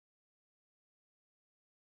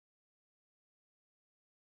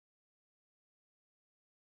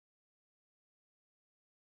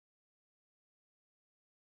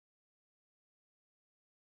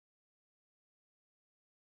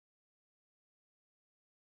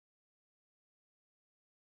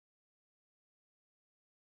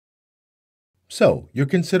So, you're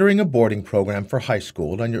considering a boarding program for high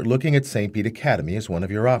school and you're looking at Saint Bede Academy as one of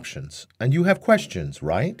your options. And you have questions,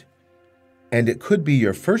 right? And it could be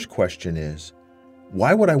your first question is,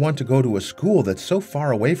 why would I want to go to a school that's so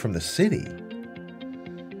far away from the city?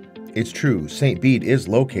 It's true, Saint Bede is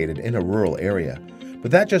located in a rural area,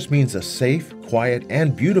 but that just means a safe, quiet,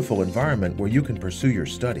 and beautiful environment where you can pursue your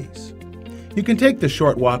studies. You can take the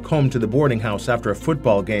short walk home to the boarding house after a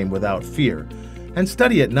football game without fear, and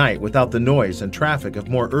study at night without the noise and traffic of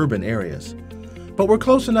more urban areas. But we're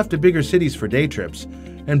close enough to bigger cities for day trips,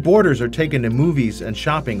 and boarders are taken to movies and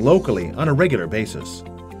shopping locally on a regular basis.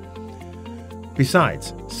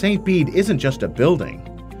 Besides, Saint Bede isn't just a building,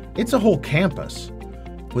 it's a whole campus,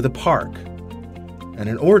 with a park, and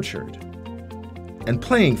an orchard, and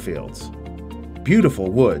playing fields,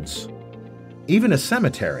 beautiful woods, even a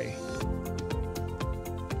cemetery.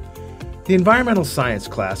 The environmental science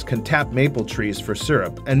class can tap maple trees for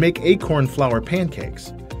syrup and make acorn flour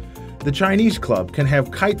pancakes. The Chinese club can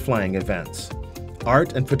have kite flying events.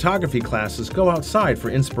 Art and photography classes go outside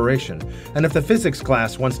for inspiration, and if the physics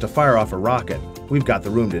class wants to fire off a rocket, we've got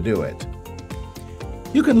the room to do it.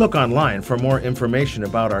 You can look online for more information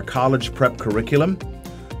about our college prep curriculum,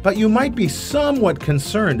 but you might be somewhat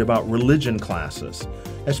concerned about religion classes,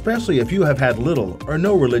 especially if you have had little or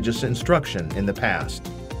no religious instruction in the past.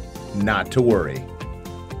 Not to worry.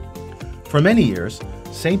 For many years,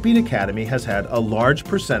 Saint Bede Academy has had a large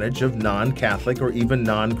percentage of non-Catholic or even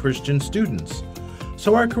non-Christian students.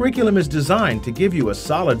 So our curriculum is designed to give you a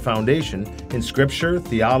solid foundation in scripture,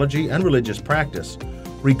 theology, and religious practice,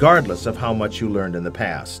 regardless of how much you learned in the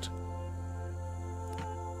past.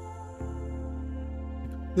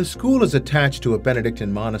 The school is attached to a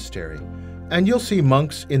Benedictine monastery, and you'll see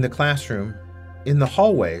monks in the classroom, in the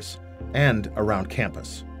hallways, and around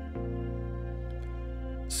campus.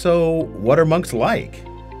 So, what are monks like?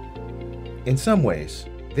 In some ways,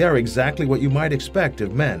 they are exactly what you might expect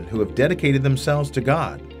of men who have dedicated themselves to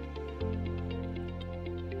God.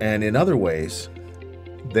 And in other ways,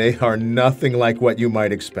 they are nothing like what you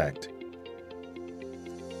might expect.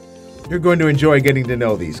 You're going to enjoy getting to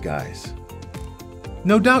know these guys.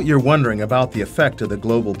 No doubt you're wondering about the effect of the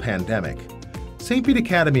global pandemic. Saint Bede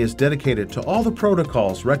Academy is dedicated to all the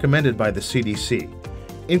protocols recommended by the CDC,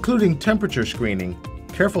 including temperature screening,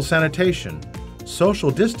 careful sanitation,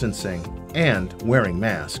 social distancing, and wearing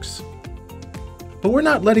masks. But we're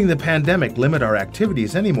not letting the pandemic limit our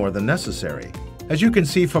activities any more than necessary. As you can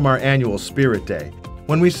see from our annual Spirit Day,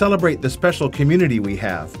 when we celebrate the special community we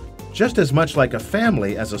have, just as much like a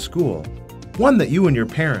family as a school, one that you and your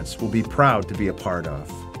parents will be proud to be a part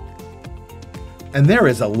of. And there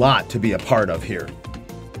is a lot to be a part of here.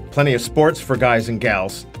 Plenty of sports for guys and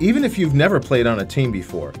gals, even if you've never played on a team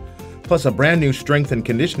before, plus a brand new strength and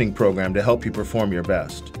conditioning program to help you perform your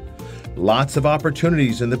best. Lots of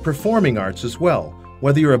opportunities in the performing arts as well,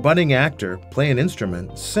 whether you're a budding actor, play an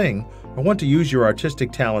instrument, sing, or want to use your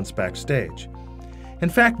artistic talents backstage. In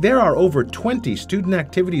fact, there are over 20 student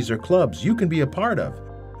activities or clubs you can be a part of.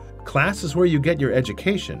 Class is where you get your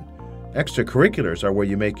education. Extracurriculars are where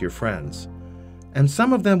you make your friends. And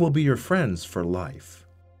some of them will be your friends for life.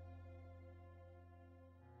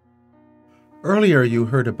 Earlier you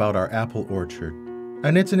heard about our apple orchard,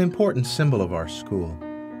 and it's an important symbol of our school.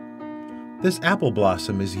 This apple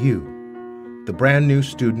blossom is you, the brand new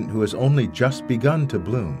student who has only just begun to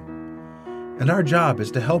bloom. And our job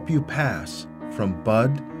is to help you pass from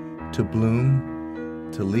bud to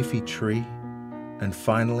bloom to leafy tree, and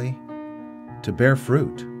finally, to bear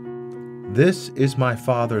fruit. This is my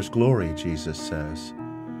Father's glory, Jesus says,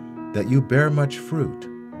 that you bear much fruit,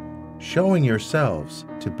 showing yourselves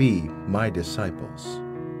to be my disciples.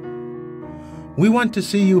 We want to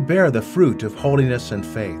see you bear the fruit of holiness and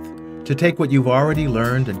faith, to take what you've already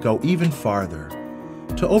learned and go even farther,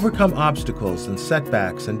 to overcome obstacles and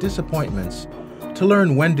setbacks and disappointments, to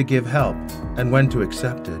learn when to give help and when to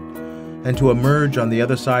accept it, and to emerge on the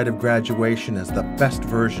other side of graduation as the best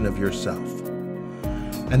version of yourself.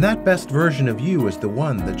 And that best version of you is the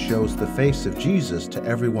one that shows the face of Jesus to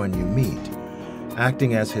everyone you meet,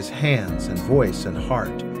 acting as his hands and voice and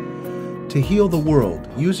heart, to heal the world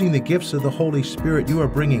using the gifts of the Holy Spirit you are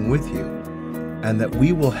bringing with you, and that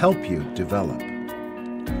we will help you develop.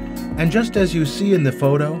 And just as you see in the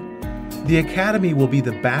photo, the Academy will be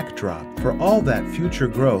the backdrop for all that future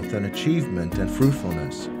growth and achievement and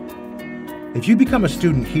fruitfulness. If you become a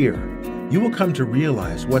student here, you will come to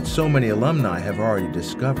realize what so many alumni have already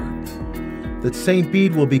discovered, that Saint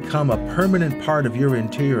Bede will become a permanent part of your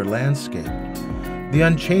interior landscape, the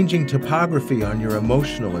unchanging topography on your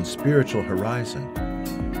emotional and spiritual horizon.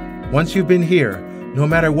 Once you've been here, no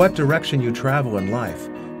matter what direction you travel in life,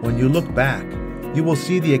 When you look back, you will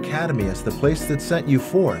see the Academy as the place that sent you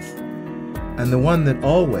forth, and the one that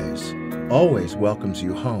always, always welcomes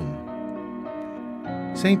you home.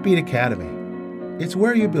 Saint Bede Academy, it's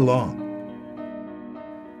where you belong.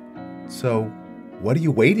 So, what are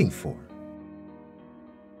you waiting for?